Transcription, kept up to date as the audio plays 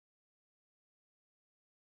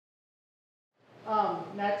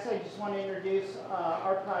Next, I just want to introduce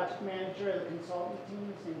our project manager of the consultant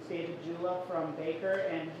team. His name is David Jula from Baker,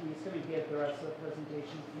 and he's going to give the rest of the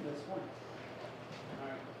presentation from this point. All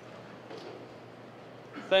right.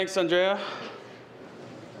 Thanks, Andrea.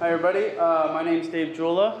 Hi, everybody. My name is Dave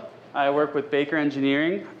Jula. I work with Baker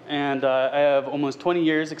Engineering, and I have almost 20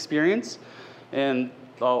 years experience in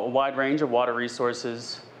a wide range of water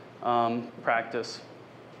resources practice.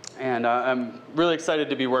 And I'm really excited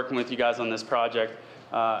to be working with you guys on this project,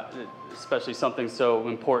 especially something so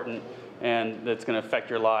important and that's going to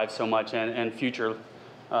affect your lives so much and future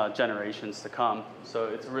generations to come. So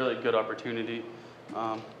it's a really good opportunity,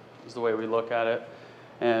 is the way we look at it,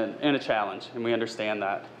 and a challenge, and we understand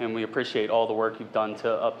that. And we appreciate all the work you've done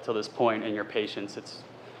up to this point and your patience. It's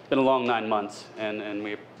been a long 9 months, and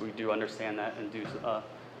we do understand that and do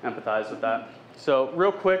empathize with that. So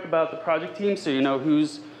real quick about the project team, so you know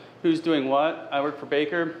who's doing what. I work for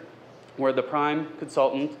Baker. We're the prime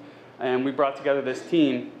consultant, and we brought together this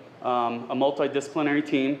team, a multidisciplinary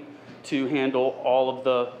team, to handle all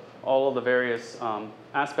of the various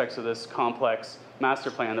aspects of this complex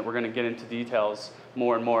master plan that we're going to get into details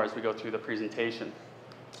more and more as we go through the presentation.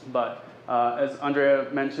 But as Andrea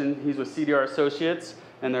mentioned, he's with CDR Associates,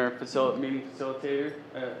 and they're a meeting facilitator.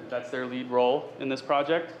 That's their lead role in this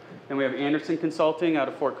project. And we have Anderson Consulting out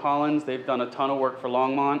of Fort Collins. They've done a ton of work for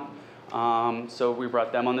Longmont. So we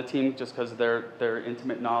brought them on the team just because of their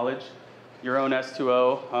intimate knowledge. Your own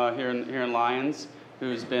S2O here in Lyons,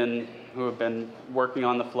 who have been working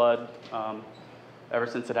on the flood ever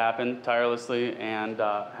since it happened tirelessly and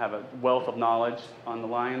have a wealth of knowledge on the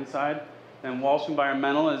Lyons side. And Walsh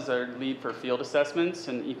Environmental is our lead for field assessments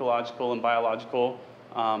and ecological and biological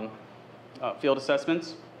field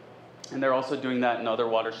assessments. And they're also doing that in other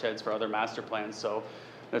watersheds for other master plans. So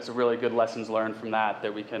that's a really good lessons learned from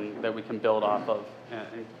that we can build off of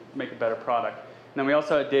and make a better product. And then we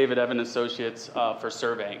also had David Evan Associates for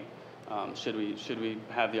surveying. Should we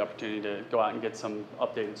have the opportunity to go out and get some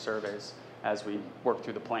updated surveys as we work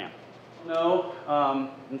through the plan. No,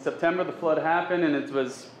 in September the flood happened, and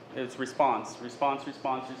it's response.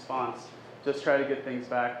 Just try to get things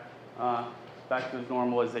back to as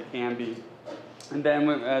normal as they can be. And then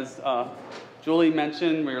as Julie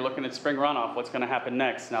mentioned, we were looking at spring runoff, what's going to happen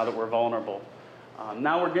next now that we're vulnerable.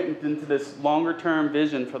 Now we're getting into this longer term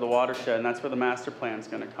vision for the watershed, and that's where the master plan is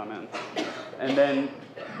going to come in. And then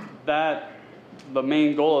the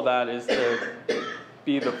main goal of that is to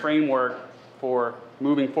be the framework for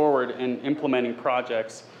moving forward and implementing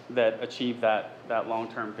projects that achieve that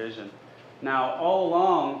long-term vision. Now, all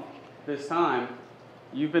along this time,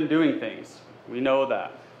 you've been doing things. We know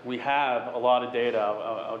that. We have a lot of data.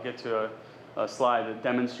 I'll get to a slide that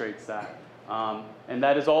demonstrates that. And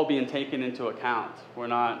that is all being taken into account. We're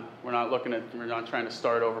not trying to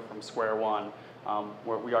start over from square one.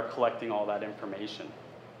 We are collecting all that information.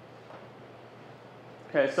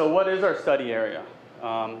 Okay, so what is our study area?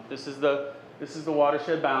 This is the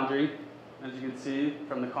watershed boundary, as you can see,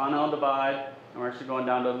 from the Connell Divide, and we're actually going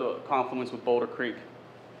down to the confluence with Boulder Creek.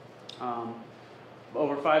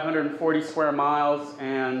 Over 540 square miles,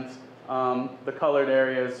 and the colored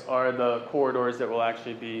areas are the corridors that will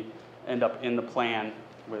actually end up in the plan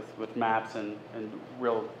with maps and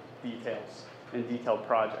real details and detailed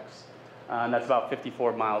projects. And that's about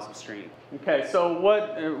 54 miles of stream. Okay, so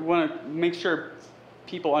I want to make sure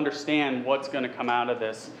people understand what's going to come out of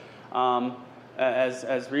this.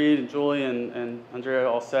 As Reed and Julie and Andrea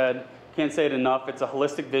all said, can't say it enough, it's a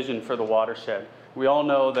holistic vision for the watershed. We all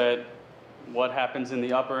know that what happens in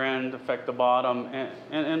the upper end affect the bottom,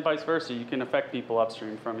 and vice versa. You can affect people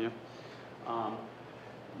upstream from you.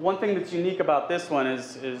 One thing that's unique about this one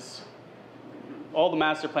is all the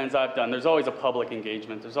master plans I've done, there's always a public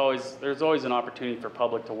engagement. There's always an opportunity for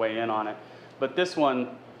public to weigh in on it. But this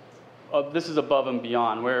one, this is above and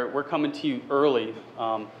beyond. We're coming to you early.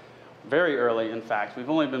 Very early, in fact. We've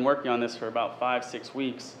only been working on this for about 5-6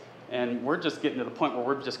 weeks, and we're just getting to the point where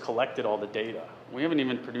we've just collected all the data. We haven't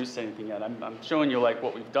even produced anything yet. I'm showing you like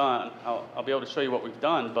what we've done. I'll be able to show you what we've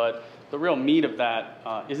done, but the real meat of that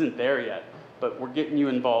isn't there yet. But we're getting you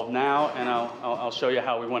involved now, and I'll show you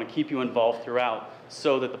how we want to keep you involved throughout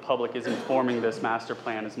so that the public is informing this master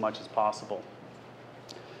plan as much as possible.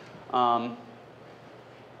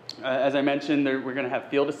 As I mentioned, we're going to have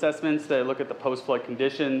field assessments that look at the post-flood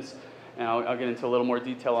conditions, and I'll get into a little more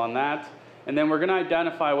detail on that. And then we're going to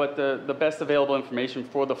identify what the best available information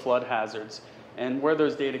for the flood hazards and where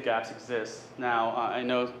those data gaps exist. Now, I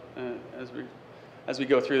know as we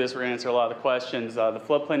go through this, we're going to answer a lot of the questions. The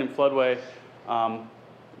floodplain and floodway,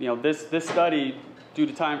 this study, due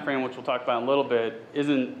to time frame, which we'll talk about in a little bit,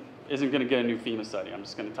 isn't going to get a new FEMA study. I'm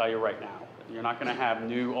just going to tell you right now. You're not going to have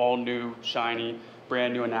all new, shiny,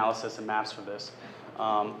 brand new analysis and maps for this.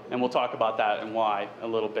 And we'll talk about that and why a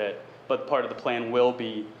little bit. But part of the plan will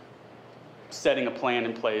be setting a plan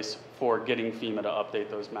in place for getting FEMA to update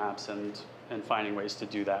those maps and finding ways to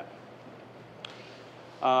do that.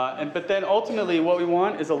 But then ultimately what we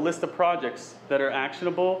want is a list of projects that are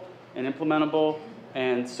actionable and implementable,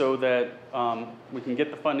 and so that we can get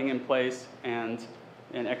the funding in place and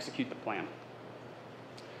execute the plan.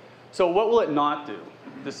 So what will it not do?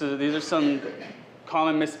 These are some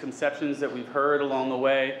common misconceptions that we've heard along the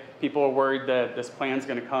way. People are worried that this plan's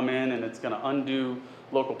going to come in and it's going to undo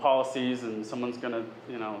local policies and someone's going to,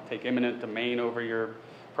 take eminent domain over your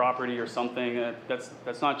property or something.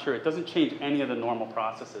 That's not true. It doesn't change any of the normal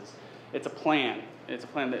processes. It's a plan. It's a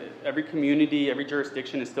plan that every community, every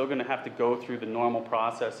jurisdiction is still going to have to go through the normal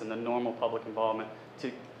process and the normal public involvement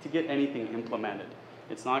to get anything implemented.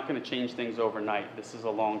 It's not going to change things overnight. This is a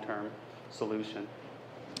long-term solution.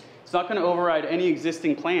 It's not going to override any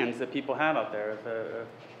existing plans that people have out there. The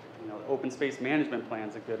open space management plan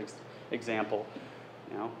is a good example.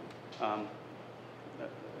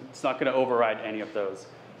 It's not going to override any of those,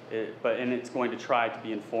 and it's going to try to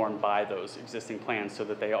be informed by those existing plans so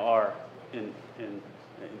that they are in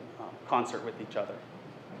concert with each other.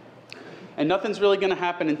 And nothing's really going to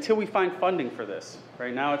happen until we find funding for this.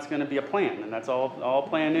 Right now, it's going to be a plan, and that's all a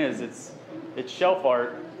plan is. It's shelf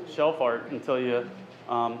art until you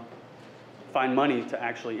find money to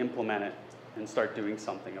actually implement it and start doing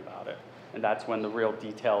something about it. And that's when the real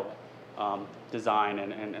detailed design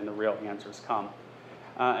and the real answers come.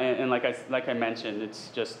 And like I mentioned, it's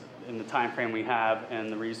just in the time frame we have and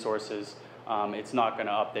the resources, it's not going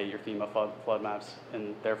to update your FEMA flood maps,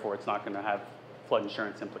 and therefore it's not going to have flood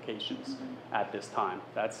insurance implications at this time.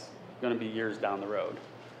 That's going to be years down the road.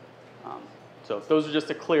 So those are just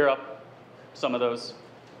to clear up some of those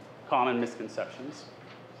common misconceptions.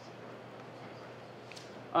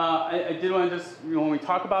 I did want to just, when we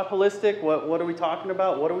talk about holistic, what are we talking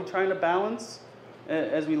about? What are we trying to balance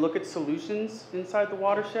as we look at solutions inside the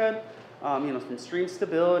watershed? From stream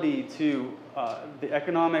stability to the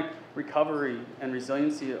economic recovery and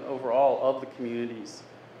resiliency overall of the communities.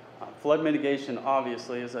 Flood mitigation,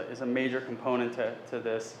 obviously, is a major component to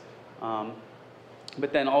this.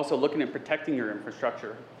 But then also looking at protecting your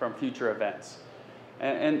infrastructure from future events.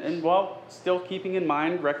 And while still keeping in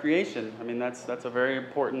mind recreation. I mean, that's a very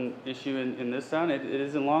important issue in this town. It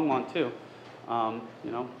is in Longmont too.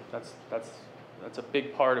 That's a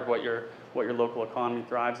big part of what your local economy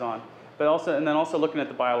thrives on. But also looking at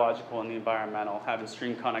the biological and the environmental, having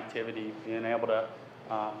stream connectivity, being able to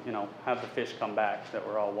have the fish come back that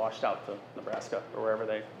were all washed out to Nebraska or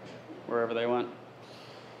wherever they went.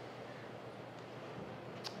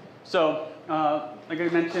 So, like I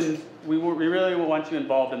mentioned, we really want you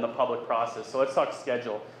involved in the public process. So let's talk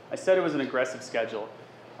schedule. I said it was an aggressive schedule.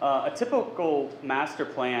 A typical master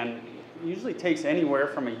plan usually takes anywhere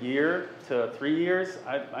from a year to 3 years.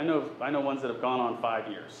 I know ones that have gone on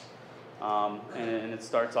 5 years. And it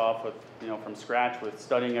starts off with, from scratch with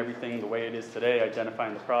studying everything the way it is today,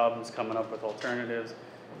 identifying the problems, coming up with alternatives,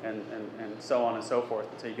 and so on and so forth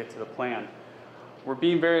until you get to the plan. We're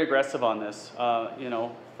being very aggressive on this,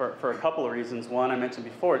 for a couple of reasons. One, I mentioned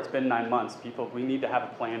before, it's been 9 months. We need to have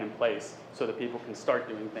a plan in place so that people can start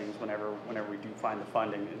doing things whenever we do find the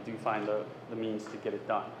funding and do find the means to get it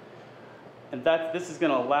done. And this is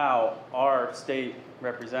going to allow our state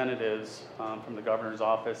representatives from the governor's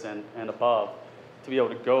office and above to be able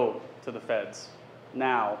to go to the feds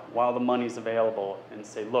now while the money's available and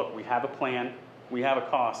say, look, we have a plan, we have a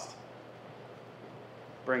cost,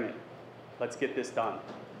 bring it, let's get this done,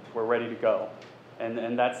 we're ready to go.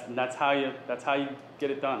 And that's how you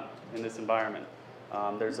get it done in this environment.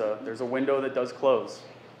 There's a window that does close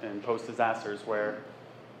in post disasters where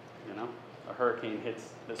a hurricane hits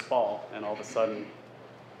this fall, and all of a sudden,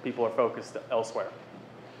 people are focused elsewhere.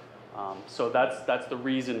 So that's the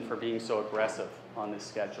reason for being so aggressive on this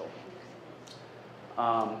schedule.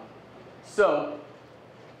 So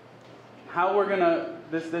how we're gonna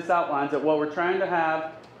this outlines that what we're trying to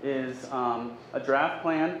have is a draft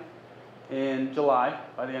plan in July,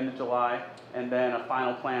 by the end of July, and then a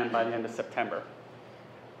final plan by the end of September.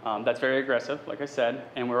 That's very aggressive, like I said,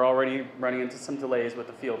 and we're already running into some delays with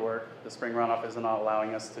the field work. The spring runoff is not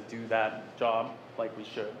allowing us to do that job like we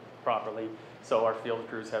should properly, so our field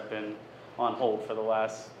crews have been on hold for the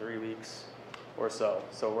last 3 weeks or so.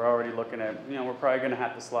 So we're already looking at, we're probably going to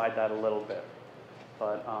have to slide that a little bit,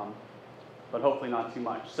 but hopefully not too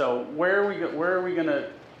much. So where are we going to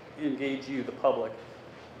engage you, the public,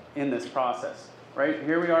 in this process? Right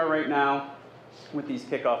here we are right now. with these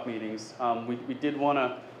kickoff meetings. We did want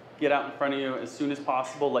to get out in front of you as soon as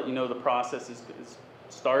possible, let you know the process is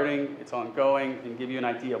starting, it's ongoing, and give you an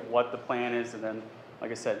idea of what the plan is, and then,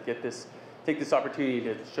 like I said, take this opportunity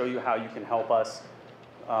to show you how you can help us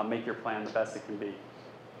make your plan the best it can be.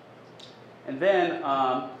 And then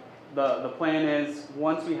the plan is,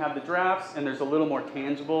 once we have the drafts and there's a little more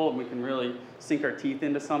tangible and we can really sink our teeth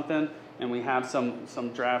into something, and we have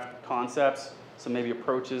some draft concepts, some maybe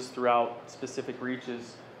approaches throughout specific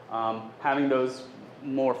reaches, having those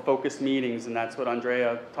more focused meetings, and that's what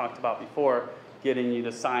Andrea talked about before, getting you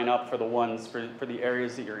to sign up for the ones for the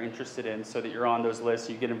areas that you're interested in, so that you're on those lists,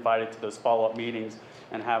 you get invited to those follow-up meetings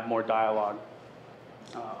and have more dialogue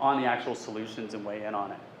on the actual solutions and weigh in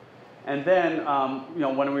on it. And then,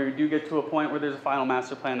 when we do get to a point where there's a final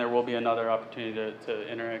master plan, there will be another opportunity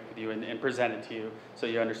to interact with you and present it to you, so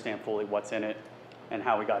you understand fully what's in it and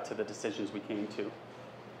how we got to the decisions we came to.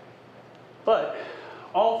 But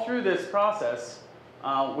all through this process,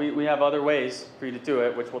 we have other ways for you to do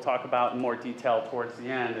it, which we'll talk about in more detail towards the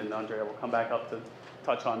end, and Andrea will come back up to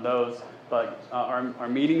touch on those. But our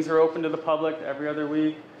meetings are open to the public every other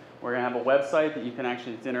week. We're going to have a website that you can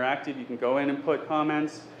actually, it's interactive. You can go in and put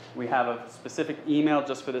comments. We have a specific email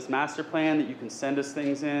just for this master plan that you can send us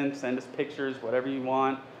things in, send us pictures, whatever you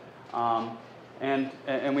want. And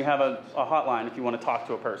we have a hotline if you want to talk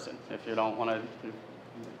to a person. If you don't want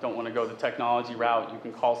to go the technology route, you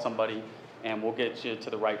can call somebody and we'll get you to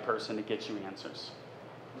the right person to get you answers.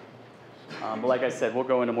 But like I said, we'll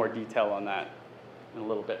go into more detail on that in a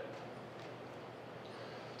little bit.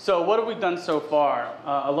 So what have we done so far?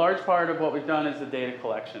 A large part of what we've done is the data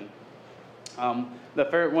collection. One of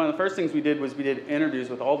the first things we did was we did interviews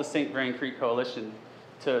with all the St. Vrain Creek Coalition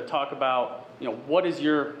to talk about, what is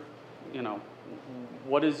your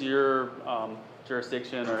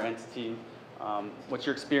jurisdiction or entity? What's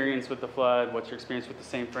your experience with the flood? What's your experience with the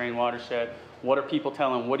St. Vrain watershed? What are people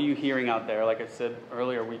telling? What are you hearing out there? Like I said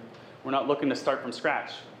earlier, we're not looking to start from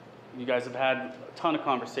scratch. You guys have had a ton of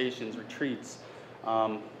conversations, retreats.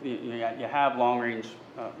 You have long-range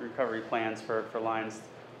recovery plans for lines.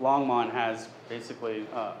 Longmont has basically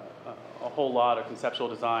a whole lot of conceptual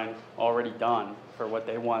design already done for what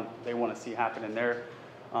they want to see happen in their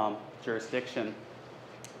jurisdiction.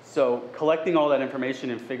 So collecting all that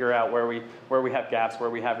information and figure out where we have gaps,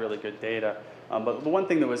 where we have really good data. But the one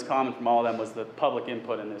thing that was common from all of them was the public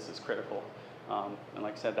input in this is critical. And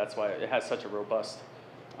like I said, that's why it has such a robust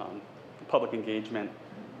public engagement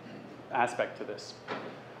aspect to this.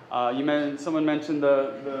 Someone mentioned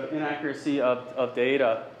the inaccuracy of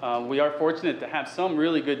data. We are fortunate to have some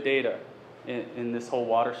really good data in this whole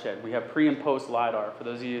watershed. We have pre and post LiDAR. For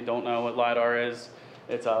those of you who don't know what LiDAR is,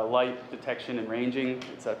 it's a light detection and ranging.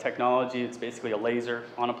 It's a technology. It's basically a laser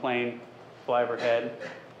on a plane, fly overhead,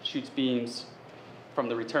 shoots beams. From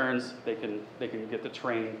the returns, they can get the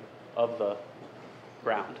terrain of the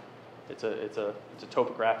ground. It's a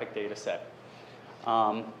topographic data set.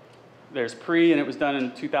 There's pre, and it was done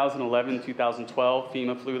in 2011, 2012.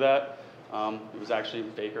 FEMA flew that. It was actually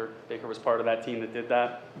Baker. Baker was part of that team that did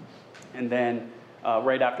that. And then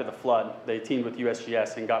right after the flood, they teamed with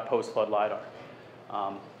USGS and got post-flood LiDAR,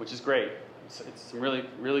 which is great. It's some really,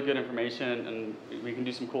 really good information, and we can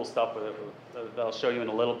do some cool stuff with it that I'll show you in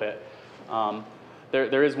a little bit.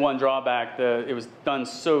 There is one drawback. It was done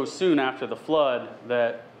so soon after the flood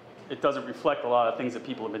that it doesn't reflect a lot of things that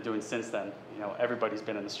people have been doing since then. Everybody's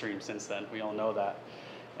been in the stream since then. We all know that.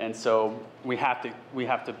 And so we have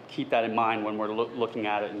to keep that in mind when we're looking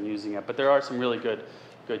at it and using it. But there are some really good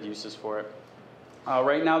uses for it.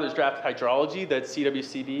 Right now there's draft hydrology that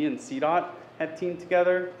CWCB and CDOT have teamed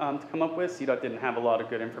together to come up with. CDOT didn't have a lot of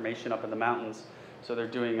good information up in the mountains, so they're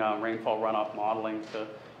doing rainfall runoff modeling to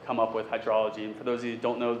come up with hydrology. And for those of you who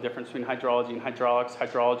don't know the difference between hydrology and hydraulics,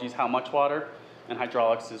 hydrology is how much water, and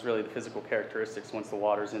hydraulics is really the physical characteristics once the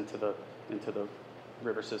water's into the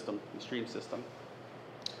river system, the stream system.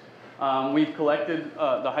 We've collected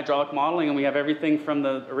the hydraulic modeling, and we have everything from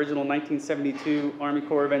the original 1972 Army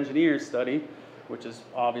Corps of Engineers study, which is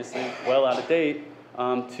obviously well out of date,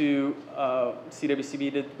 to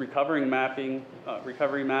CWCB did recovery mapping,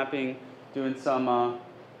 doing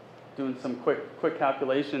some quick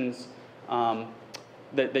calculations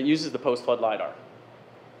that uses the post-flood LiDAR.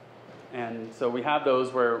 And so we have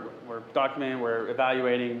those where we're documenting, we're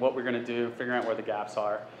evaluating what we're going to do, figuring out where the gaps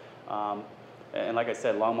are. And like I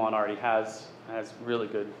said, Longmont already has really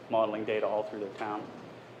good modeling data all through their town.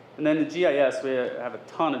 And then the GIS, we have a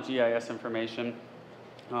ton of GIS information.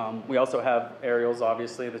 We also have aerials,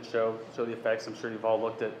 obviously, that show the effects. I'm sure you've all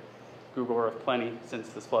looked at Google Earth plenty since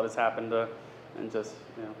this flood has happened, and just,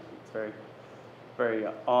 it's very very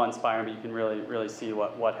awe-inspiring, but you can really see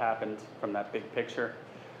what happened from that big picture.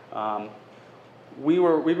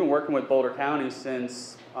 We've been working with Boulder County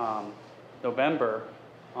since November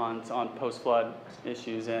on post-flood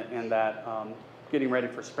issues and that getting ready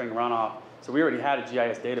for spring runoff. So we already had a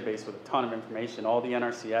GIS database with a ton of information, all the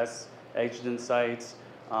NRCS exigent sites,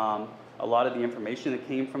 a lot of the information that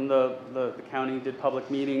came from the county did public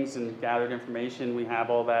meetings and gathered information. We have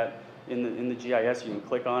all that in the GIS. You can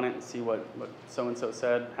click on it and see what so-and-so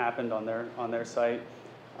said happened on their site.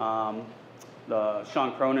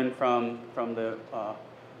 Sean Cronin from the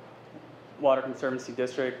Water Conservancy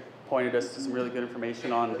District pointed us to some really good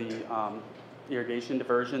information on the irrigation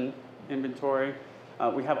diversion inventory.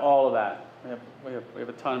 We have all of that. We have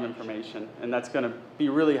a ton of information, and that's going to be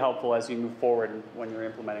really helpful as you move forward when you're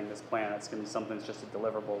implementing this plan. That's going to be something that's just a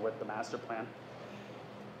deliverable with the master plan.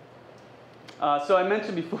 So I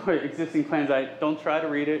mentioned before existing plans. Don't try to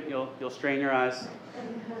read it; you'll strain your eyes.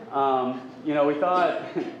 You know, we thought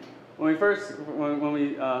when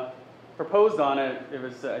we proposed on it, it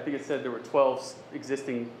was I think it said there were 12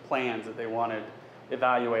 existing plans that they wanted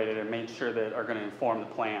evaluated and made sure that are going to inform the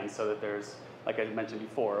plan, so that there's, like I mentioned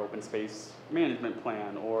before, open space management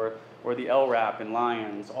plan or the LRAP in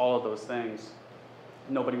Lyons, all of those things.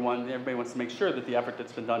 Everybody wants to make sure that the effort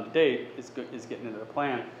that's been done to date is getting into the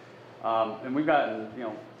plan. And we've gotten, you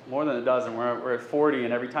know, more than a dozen. We're at 40,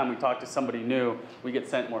 and every time we talk to somebody new, we get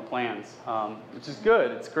sent more plans, which is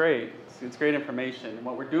good. It's great. It's great information. And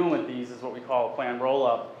what we're doing with these is what we call a plan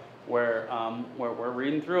roll-up, where we're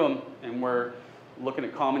reading through them and we're looking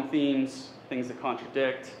at common themes, things that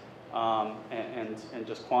contradict, and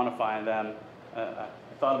just quantifying them. I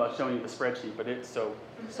thought about showing you the spreadsheet, but it's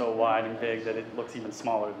so wide and big that it looks even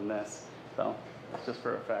smaller than this. So it's just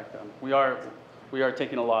for effect. We are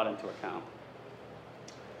taking a lot into account.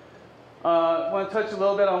 I want to touch a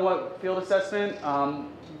little bit on what field assessment,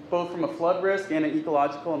 both from a flood risk and an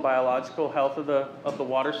ecological and biological health of the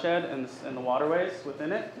watershed and the waterways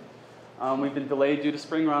within it. We've been delayed due to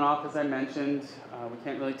spring runoff, as I mentioned. We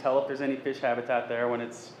can't really tell if there's any fish habitat there when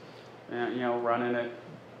it's, you know, running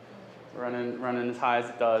as high as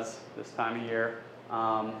it does this time of year.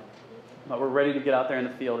 But we're ready to get out there in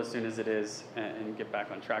the field as soon as it is and get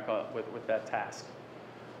back on track with that task.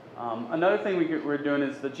 Another thing we're doing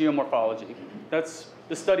is the geomorphology. That's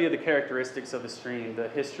the study of the characteristics of the stream, the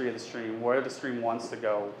history of the stream, where the stream wants to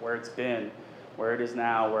go, where it's been, where it is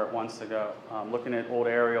now, where it wants to go. Looking at old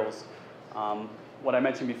aerials. What I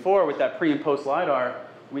mentioned before with that pre and post LiDAR,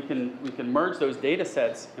 we can merge those data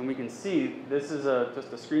sets and we can see, this is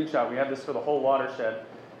just a screenshot. We have this for the whole watershed.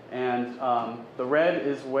 And the red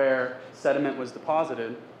is where sediment was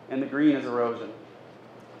deposited and the green is erosion.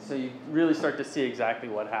 So you really start to see exactly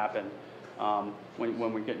what happened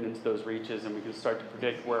when we're getting into those reaches, and we can start to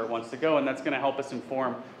predict where it wants to go, and that's going to help us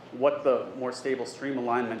inform what the more stable stream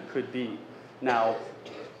alignment could be. Now,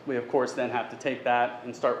 we of course then have to take that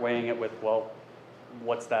and start weighing it with, well,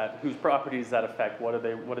 what's that? Whose property does that affect? What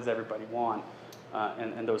does everybody want?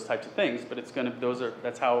 And those types of things. But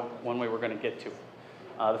that's how one way we're going to get to.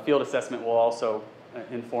 The field assessment will also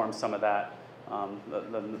inform some of that,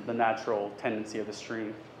 the natural tendency of the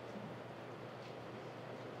stream.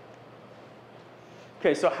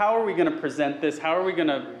 Okay, so how are we going to present this? How are we going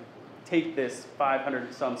to take this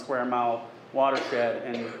 500-some square mile watershed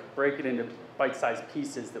and break it into bite-sized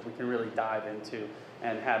pieces that we can really dive into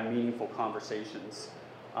and have meaningful conversations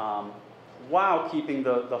while keeping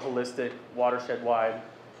the holistic watershed-wide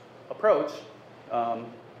approach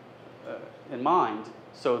in mind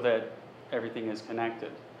so that everything is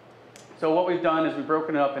connected? So what we've done is we've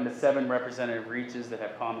broken it up into 7 representative reaches that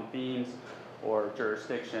have common themes or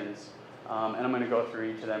jurisdictions. And I'm going to go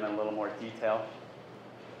through each of them in a little more detail.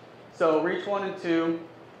 So reach 1 and 2,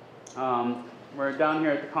 we're down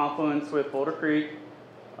here at the confluence with Boulder Creek.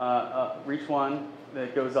 Reach 1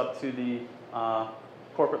 that goes up to the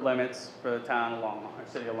corporate limits for the town of Longmont, or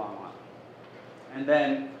city of Longmont. And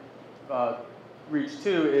then reach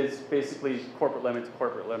 2 is basically corporate limit to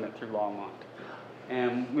corporate limit through Longmont.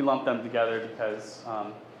 And we lump them together because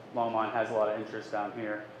Longmont has a lot of interest down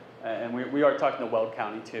here. And we are talking to Weld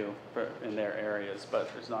County too in their areas, but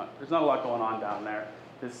there's not a lot going on down there.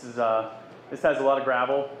 This has a lot of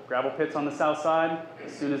gravel pits on the south side.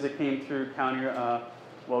 As soon as it came through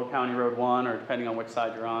Weld County Road 1, or depending on which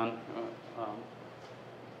side you're on,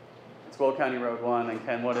 it's Weld County Road 1. And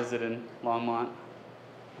Ken, what is it in Longmont?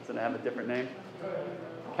 Does it have a different name?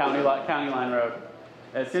 County Line Road.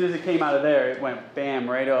 As soon as it came out of there, it went bam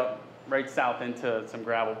right south into some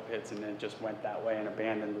gravel pits, and then it just went that way and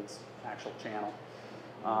abandoned its actual channel.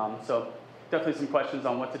 So definitely some questions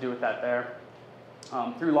on what to do with that there.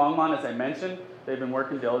 Through Longmont, as I mentioned, they've been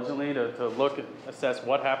working diligently to look and assess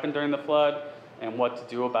what happened during the flood and what to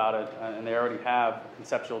do about it. And they already have a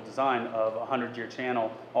conceptual design of a 100-year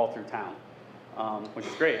channel all through town, which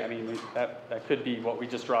is great. I mean, that could be what we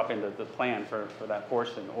just drop into the plan for that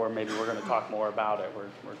portion, or maybe we're going to talk more about it.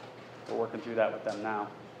 We're working through that with them now.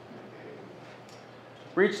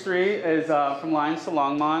 Reach 3 is from Lyons to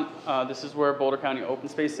Longmont. This is where Boulder County open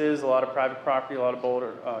space is, a lot of private property, a lot of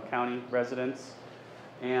Boulder County residents.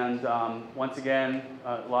 And once again,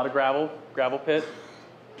 a lot of gravel pit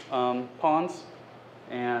ponds.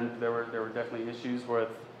 And there were definitely issues with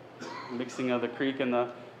mixing of the creek and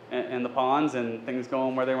the ponds and things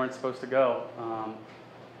going where they weren't supposed to go.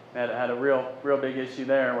 Had a real big issue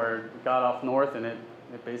there where it got off north and it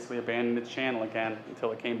basically abandoned its channel again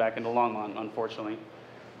until it came back into Longmont, unfortunately,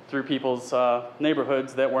 through people's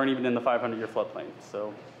neighborhoods that weren't even in the 500-year floodplain.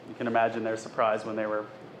 So you can imagine their surprise when they were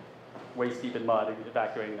waist deep in mud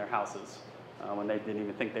evacuating their houses when they didn't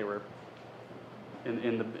even think they were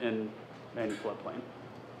in any floodplain.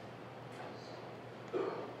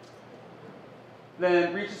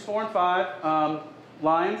 Then reaches 4 and 5,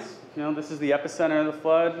 Lyons. You know, this is the epicenter of the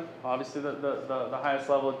flood. Obviously, the highest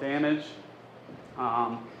level of damage.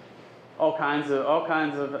 All kinds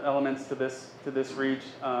of elements to this reach.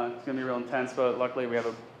 It's going to be real intense, but luckily we have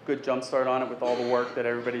a good jump start on it with all the work that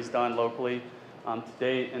everybody's done locally to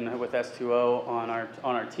date, and with S2O on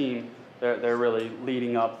our team, they're really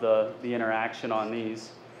leading up the interaction on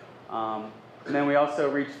these. And then we also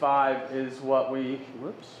reach 5 is what we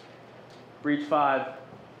reach 5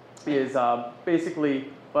 is basically,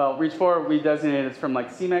 well, reach 4 we designated as from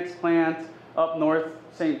like CMEX plant up north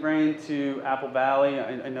St. Vrain to Apple Valley.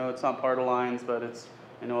 I know it's not part of Lyons, but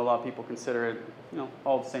I know a lot of people consider it, you know,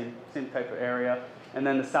 all the same type of area. And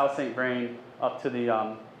then the South St. Vrain up to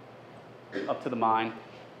the mine,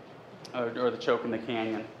 or the choke in the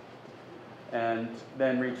canyon. And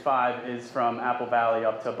then reach 5 is from Apple Valley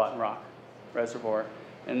up to Button Rock Reservoir.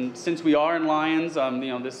 And since we are in Lyons, you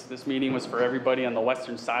know, this meeting was for everybody on the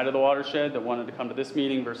western side of the watershed that wanted to come to this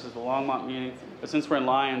meeting versus the Longmont meeting. But since we're in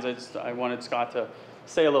Lyons, I wanted Scott to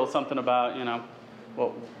say a little something about, you know,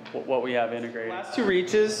 what we have integrated. The last 2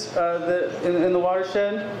 reaches in the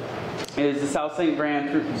watershed is the South St. Vrain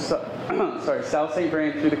through, South St.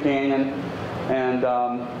 Vrain through the canyon, and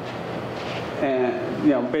you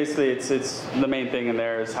know, basically it's the main thing in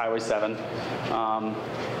there is Highway 7.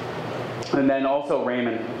 And then also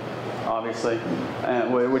Raymond, obviously,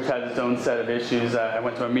 which has its own set of issues. I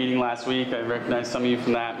went to a meeting last week. I recognized some of you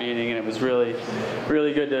from that meeting, and it was really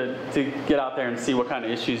good to get out there and see what kind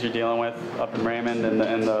of issues you're dealing with up in Raymond.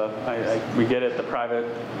 We get it, the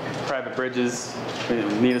private bridges, you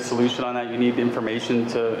need a solution on that. You need information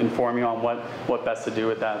to inform you on what best to do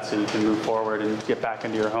with that so you can move forward and get back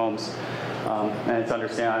into your homes. And it's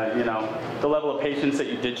understand, you know, the level of patience that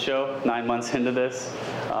you did show 9 months into this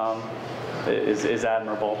is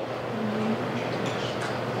admirable.